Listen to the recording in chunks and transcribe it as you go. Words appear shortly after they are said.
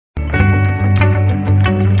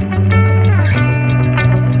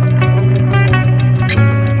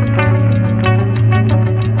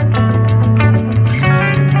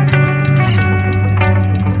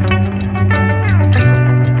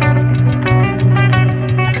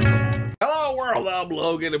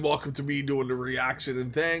Logan, and welcome to me doing the reaction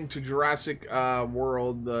and thing to Jurassic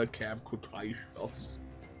World Camp Cretaceous.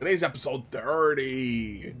 Today's episode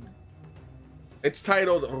 30. It's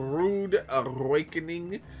titled Rude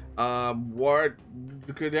Awakening. What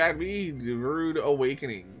could that be? Rude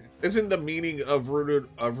Awakening. Isn't the meaning of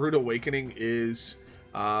rude awakening is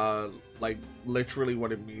like literally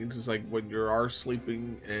what it means? Is like when you are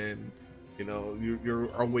sleeping and you know you're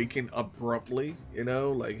awakened abruptly, you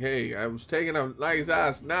know, like, hey, I was taking a nice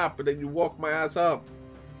ass nap and then you woke my ass up,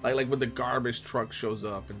 like when the garbage truck shows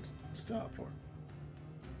up and stuff, or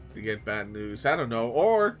you get bad news, I don't know.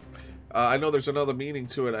 Or I know there's another meaning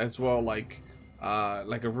to it as well, like a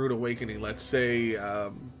rude awakening. Let's say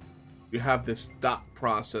you have this thought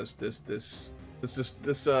process, this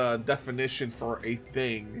definition for a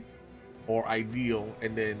thing or ideal,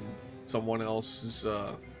 and then someone else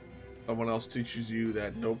teaches you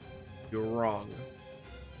that nope, you're wrong.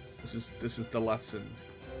 This is the lesson.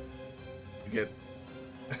 You get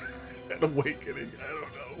an awakening. I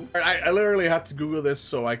don't know. I literally had to Google this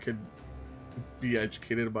so I could be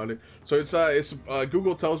educated about it. So it's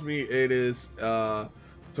Google tells me it is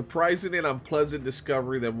surprising and unpleasant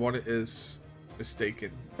discovery that one is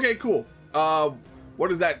mistaken. Okay, cool. What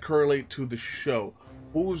does that correlate to the show?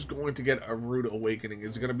 Who's going to get a rude awakening?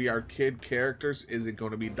 Is it going to be our kid characters? Is it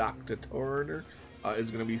going to be Dr. Turner? Is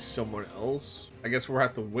it going to be someone else? I guess we'll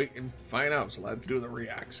have to wait and find out. So let's do the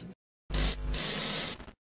reaction.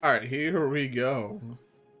 All right, here we go.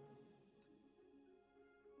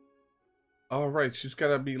 All right, she's got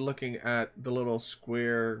to be looking at the little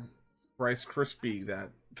square Rice Krispie that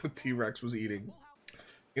the T-Rex was eating.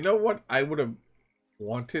 You know what I would have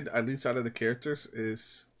wanted, at least out of the characters,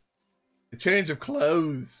 is a change of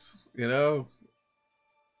clothes, you know?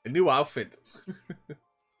 A new outfit.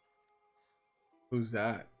 Who's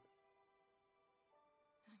that?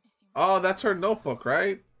 Oh, that's her notebook,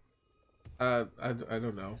 right? I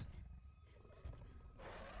don't know.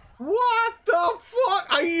 What the fuck?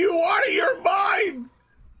 Are you out of your mind?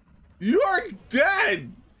 You're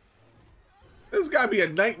dead! This has got to be a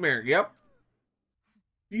nightmare, yep.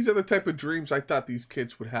 These are the type of dreams I thought these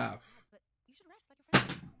kids would have.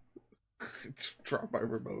 It's drop my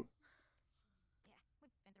remote. Yeah, we've been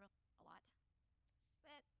through a lot. But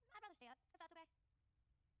I'd rather stay up, if that's okay.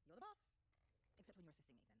 You're the boss. Except when you're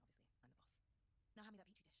assisting me, then obviously I'm the boss. Now hand me that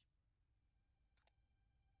petri dish.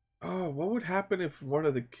 Oh, what would happen if one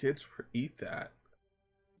of the kids were to eat that?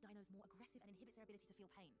 The dino's more aggressive and inhibits their ability to feel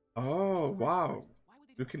pain. Oh, wow.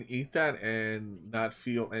 You can eat that and not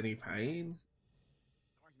feel any pain?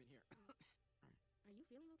 Are you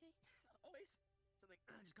feeling okay? Always. Something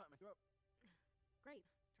just caught in my throat. Great.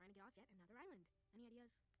 Trying to get off yet another island. Any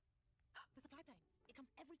ideas? The supply plane. It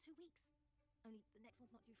comes every 2 weeks. Only the next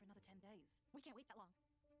one's not due for another 10 days. We can't wait that long.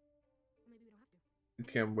 Maybe we don't have to. You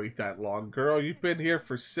can't wait that long, girl. You've been here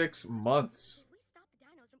for 6 months. If we stop the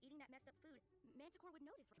dinos from eating that messed up food, Manticore would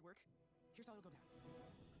notice. Could work. Here's how it'll go down.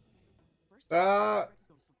 First, Ah. Rex is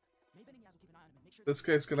going to sleep. Maybe Ben and Yaz will keep an eye on him and make sure This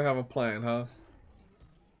guy's gonna have a plan, huh?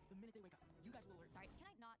 the minute they wake up, you guys will alert. Sorry, can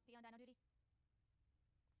I not be on dino duty?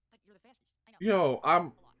 But you're the fastest. I know. Yo, I'm... A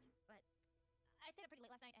lot, but I stayed up pretty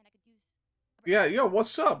late last night and I could use a break. Yeah, yo,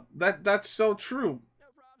 what's up? That's so true.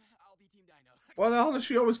 No problem. I'll be Team Dino. Why the hell does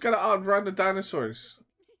she always gotta outrun the dinosaurs?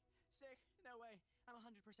 Sick? No way. I'm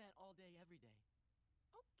 100% all day, every day.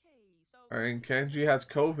 Okay, so... Alright, and Kenji has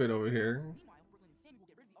COVID over here. Meanwhile, Brooklyn and Sammy will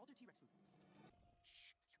get rid of the altered T-Rex food.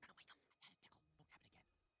 Shh, you're gonna wake him. I had a tickle. Won't happen again.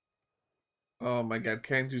 Oh my god,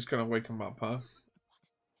 Kenji's gonna wake him up, huh? What?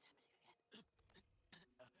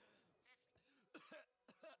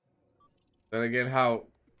 It's happening again. Then again, how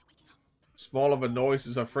small of a noise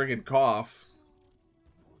is a friggin' cough? Poor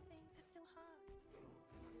things, that still hurt.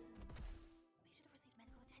 They should have received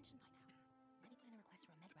medical attention by now. Let me put in a request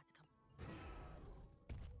for a med rat to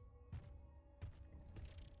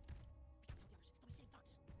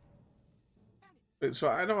come. So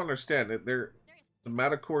I don't understand it. The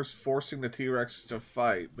Metacor's forcing the T-Rexes to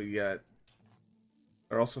fight, but yet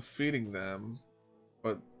they're also feeding them,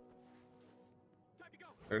 but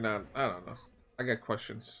they're not. I don't know. I got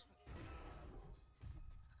questions.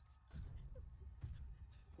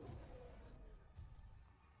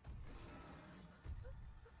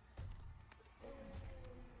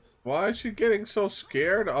 Why is she getting so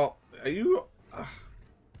scared? Oh, are you?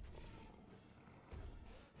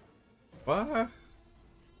 What? Everyone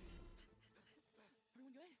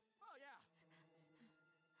good? Oh, yeah. It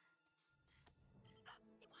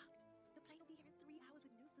worked. The plane will be here in 3 hours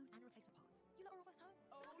with new food and replacement parts. You lot are almost home?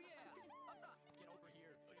 Oh, yeah. I'm done. Get over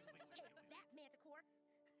here. That Manticore.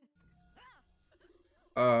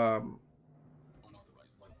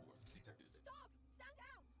 Unauthorized life force detected. Stop! Stand down!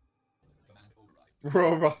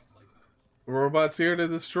 Robot. Robot's here to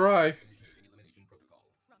destroy.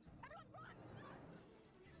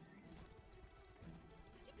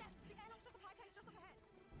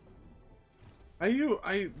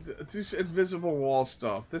 This invisible wall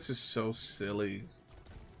stuff. This is so silly.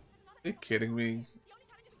 Are you kidding me?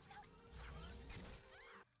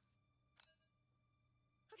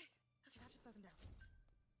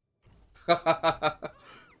 Oh,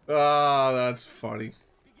 that's funny.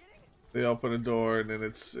 They open a door and then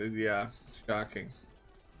it's, yeah, shocking.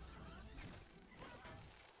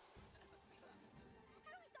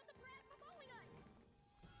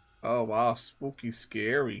 Oh wow, spooky,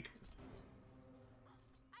 scary.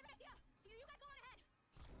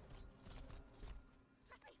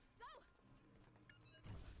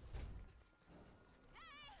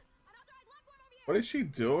 What is she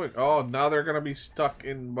doing? Oh, now they're gonna be stuck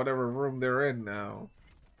in whatever room they're in now.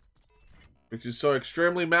 Which is so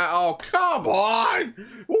extremely mad. Oh, come on!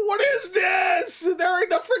 What is this? They're in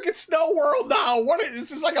the freaking snow world now. What is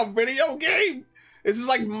this? Is like a video game? Is this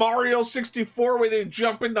like Mario 64 where they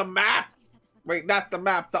jump in the map? Wait, not the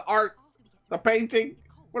map, the art, the painting.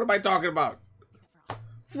 What am I talking about?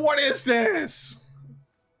 What is this?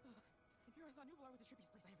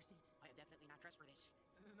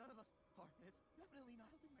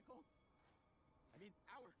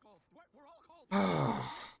 Who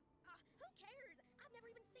cares? I've never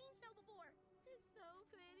even seen snow before. It's so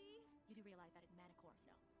pretty. You do realize that is manicore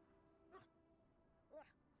snow.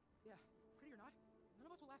 Yeah, pretty or not, none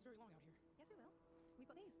of us will last very long out here. Yes, we will. We've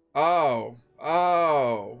got these. Oh,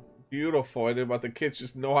 beautiful. I didn't about the kids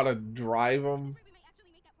just know how to drive them. We might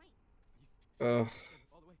actually make that plane. Ugh.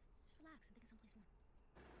 All the way. Just relax and think of someplace warm.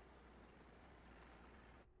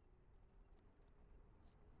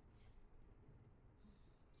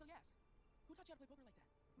 So yes, who taught you how to play poker like that?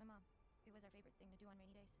 My mom. It was our favorite thing to do on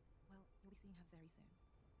rainy days. Well, you'll be seeing her very soon.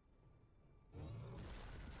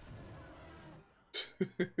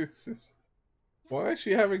 It's just, why is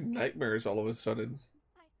she having nightmares all of a sudden?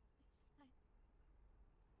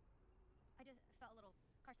 I just felt a little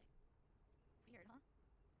car sick. Weird, huh?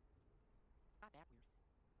 Not that weird.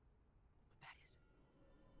 But that is.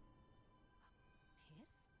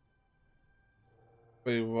 Piss?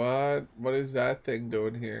 Wait, what? What is that thing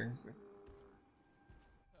doing here?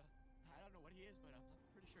 I don't know what he is, but I'm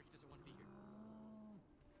pretty sure he doesn't want to be here.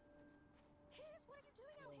 Piss, what are you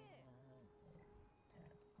doing out here?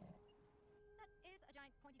 That is a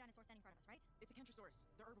giant pointy dinosaur standing in front of us, right? It's a Kentrosaurus.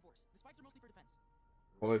 They're herbivores. The spikes are mostly for defense.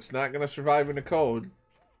 Well, it's not gonna survive in the cold.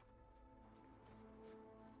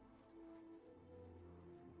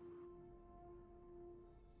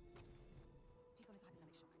 He's on his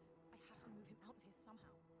hypothermic shock. I have to move him out of here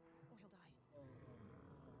somehow, or he'll die.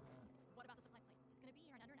 What about the supply plane? It's gonna be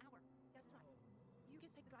here in under an hour. Yes, that's right. You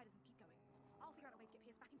kids take the gliders and keep going. I'll figure out a way to get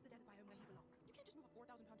Pierce back into the desert biome where he belongs. You can't just move a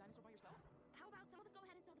 4,000-pound dinosaur by yourself. How about some of us go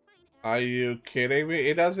ahead and stow the plane and... Are you kidding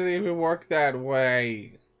me? It doesn't even work that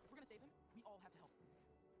way. If we're gonna save him, we all have to help.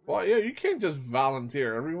 Well, yeah, you can't just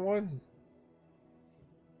volunteer, everyone.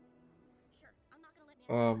 Sure, I'm not gonna let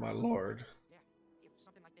Oh my lord. Yeah, if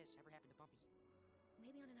something like this ever happened to Bumpy.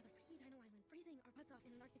 Maybe on another free dino island, freezing our butts off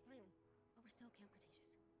in an Arctic biome. But we're still Camp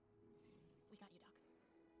Cretaceous. We got you, Doc.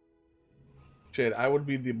 Shit, I would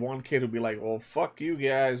be the one kid who'd be like, well, fuck you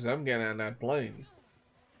guys, I'm getting on that plane.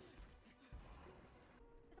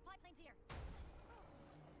 The supply plane's here.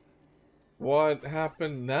 What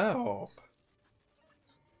happened now?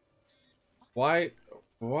 Why?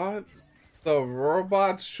 What? The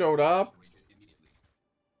robots showed up?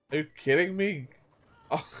 Are you kidding me?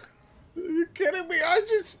 Oh, are you kidding me?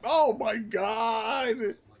 Oh my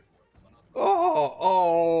god.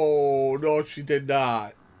 Oh, no, she did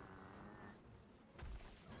not.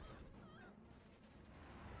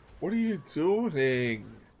 What are you doing? The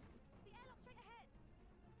airlock's straight ahead.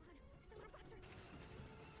 Come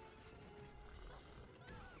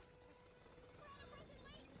on, just a little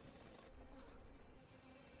faster.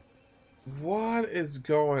 What is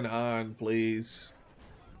going on, please?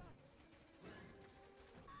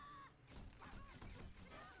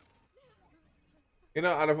 You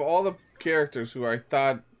know, out of all the characters who I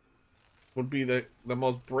thought would be the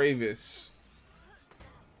most bravest,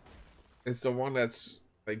 it's the one that's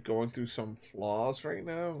like going through some flaws right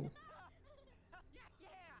now.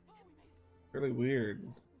 Really weird.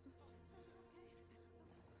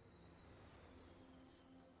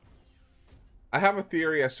 I have a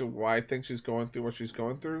theory as to why I think she's going through what she's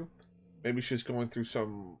going through. Maybe she's going through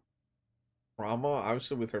some trauma,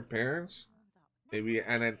 obviously with her parents. Maybe oh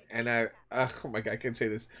my god, I can't say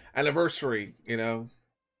this. Anniversary, you know.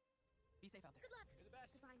 Be safe out there. Good luck. You're the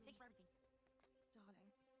best. Goodbye, Thanks for everything.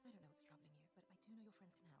 Darling, I don't know what's troubling you, but I do know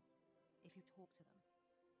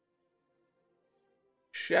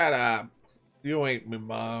Shut up. You ain't me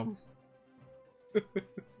mom.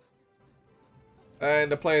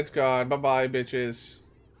 And the plane's gone. Bye-bye, bitches.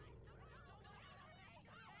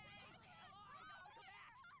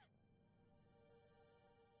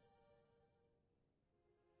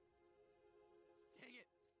 Dang it.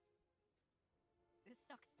 This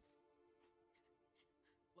sucks.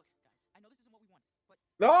 Look, guys, I know this isn't what we want, but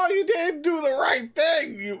No, you didn't do the right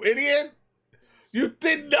thing, you idiot. You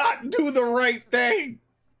did not do the right thing.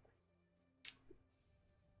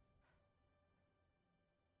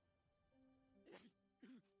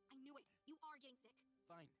 I knew it. You are getting sick.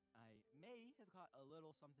 fine. I may have caught a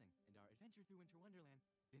little something, and our adventure through Winter Wonderland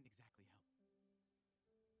didn't exactly help.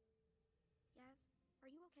 Yaz,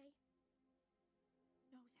 are you okay?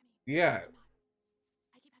 No, Sammy. Yeah, I'm not.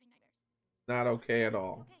 I keep having nightmares. not okay at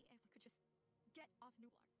all. Okay, if we could just get off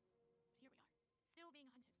Nublar. Here we are, still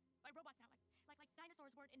being hunted by robots now, like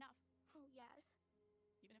dinosaurs weren't enough. Oh, Yaz.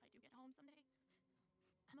 Even if I do get home someday,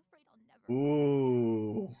 I'm afraid I'll never.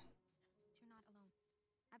 Ooh. You're not alone.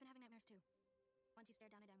 I've been having nightmares too. Once you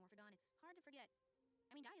stare down a Dimorphodon, it's hard to forget.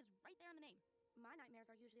 I mean, die is right there in the name. My nightmares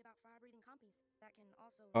are usually about fire-breathing compies that can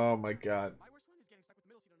also. Oh my god. My worst one is getting stuck with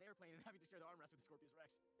the middle seat on an airplane and having to share the armrest with the Scorpius Rex.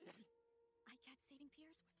 I get saving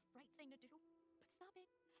Piers was the right thing to do, but stopping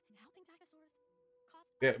and helping dinosaurs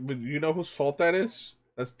costs. Yeah, but you know whose fault that is?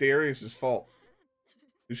 That's Darius's fault.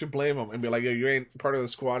 You should blame him and be like, yo, you ain't part of the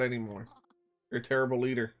squad anymore. You're a terrible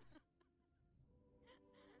leader.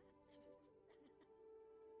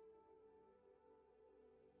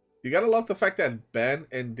 You gotta love the fact that Ben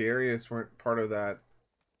and Darius weren't part of that.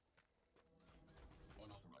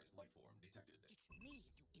 Unauthorized life form detected. It's me,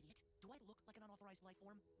 you idiot. Do I look like an unauthorized life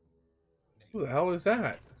form? Who the hell is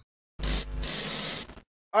that?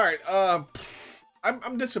 Alright,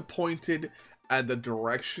 I'm disappointed at the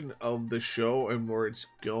direction of the show and where it's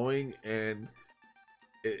going, and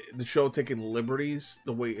the show taking liberties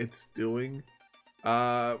the way it's doing.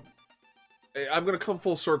 I'm gonna come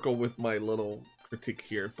full circle with my little critique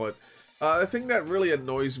here, but the thing that really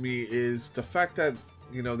annoys me is the fact that,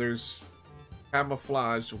 you know, there's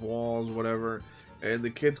camouflage walls, whatever, and the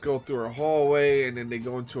kids go through a hallway and then they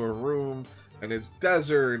go into a room and it's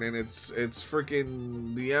desert and it's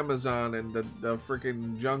freaking the Amazon and the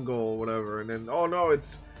freaking jungle, whatever, and then oh no,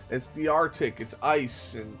 it's the Arctic, it's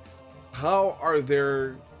ice. And how are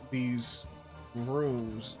there these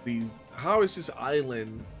rooms, how is this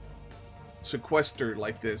island sequestered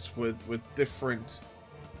like this with different,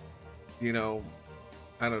 you know,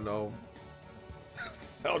 I don't know,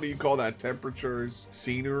 how do you call that, temperatures,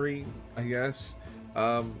 scenery, I guess.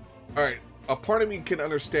 All right, a part of me can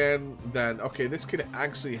understand that, okay, this could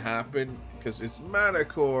actually happen because it's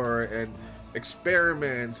Manticore and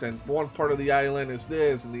experiments, and one part of the island is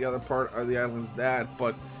this and the other part of the island is that,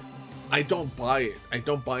 but I don't buy it. I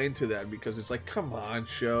don't buy into that because it's like, come on,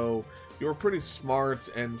 show, you were pretty smart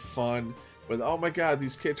and fun, but oh my god,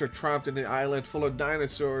 these kids are trapped in an island full of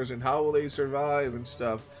dinosaurs and how will they survive and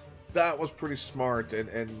stuff. That was pretty smart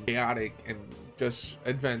and chaotic and just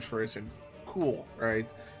adventurous and cool, right?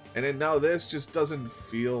 And then now this just doesn't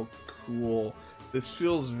feel cool. This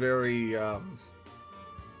feels very,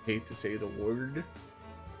 hate to say the word,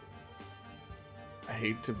 I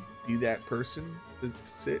hate to be that person to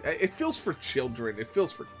say, it feels for children, it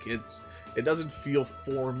feels for kids. It doesn't feel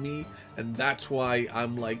for me, and that's why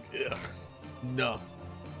I'm like, ugh, no.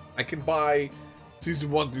 I can buy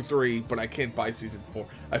season 1 through 3, but I can't buy season 4.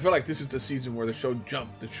 I feel like this is the season where the show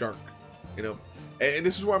jumped the shark, you know? And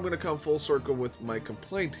this is where I'm going to come full circle with my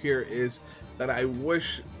complaint here, is that I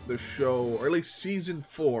wish the show, or at least season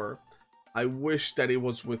 4, I wish that it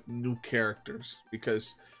was with new characters,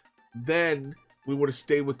 because then we would have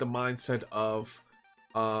stayed with the mindset of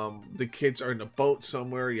the kids are in a boat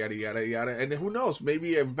somewhere, yada yada yada, and who knows,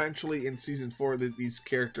 maybe eventually in season 4 that these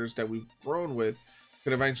characters that we've grown with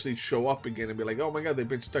could eventually show up again and be like, oh my god, they've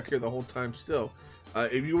been stuck here the whole time still.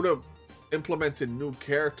 If you would have implemented new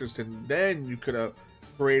characters, then you could have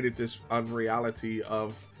created this unreality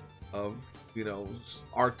of you know,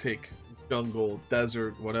 Arctic, jungle,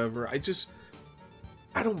 desert, whatever.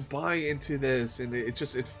 I don't buy into this, and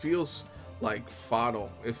it feels like fodder.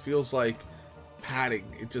 It feels like padding.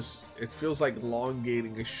 It feels like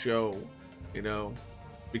elongating a show, you know,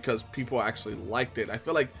 because people actually liked it. I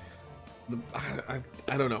feel like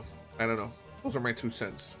I don't know. Those are my 2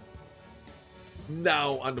 cents.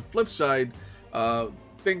 Now, on the flip side,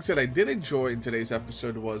 things that I did enjoy in today's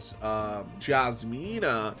episode was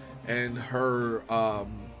Jasmina and her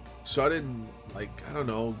sudden, like, I don't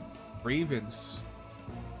know, grievance,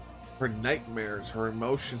 her nightmares, her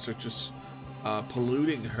emotions are just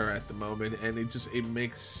polluting her at the moment, and it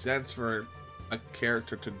makes sense for a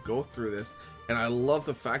character to go through this, and I love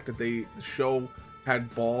the fact that the show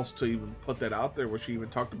had balls to even put that out there, where she even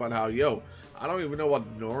talked about how, yo, I don't even know what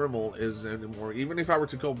normal is anymore. Even if I were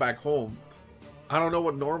to go back home, I don't know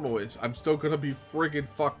what normal is. I'm still gonna be friggin'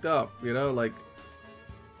 fucked up, you know? Like,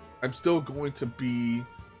 I'm still going to be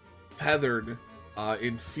tethered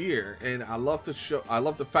in fear, and I love the show. I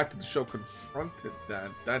love the fact that the show confronted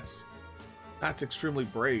that. That's extremely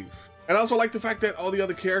brave. And I also like the fact that all the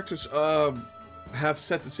other characters have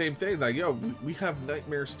said the same thing. Like, yo, we have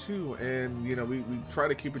nightmares too, and you know, we try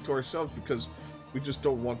to keep it to ourselves because we just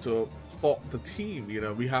don't want to fault the team. You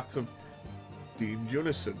know, we have to be in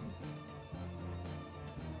unison.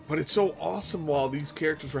 But it's so awesome. While these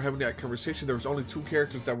characters were having that conversation, there was only 2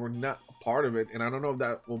 characters that were not a part of it, and I don't know if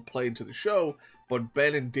that will play into the show, but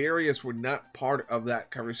Ben and Darius were not part of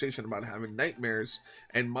that conversation about having nightmares.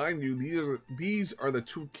 And mind you, these are the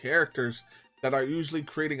 2 characters that are usually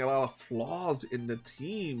creating a lot of flaws in the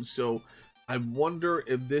team. So I wonder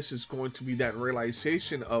if this is going to be that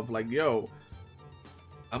realization of like, yo,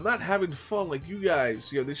 I'm not having fun like you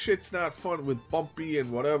guys. You know, this shit's not fun with Bumpy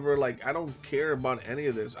and whatever. Like, I don't care about any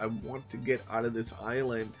of this. I want to get out of this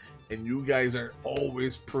island, and you guys are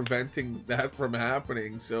always preventing that from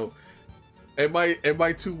happening. So am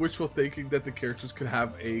I too wishful thinking that the characters could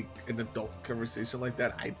have an adult conversation like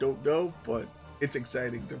that? I don't know, but it's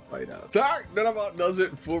exciting to find out. So, alright, that about does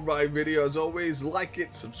it for my video. As always, like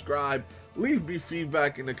it, subscribe, leave me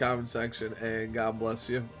feedback in the comment section, and God bless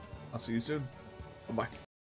you. I'll see you soon. Bye-bye.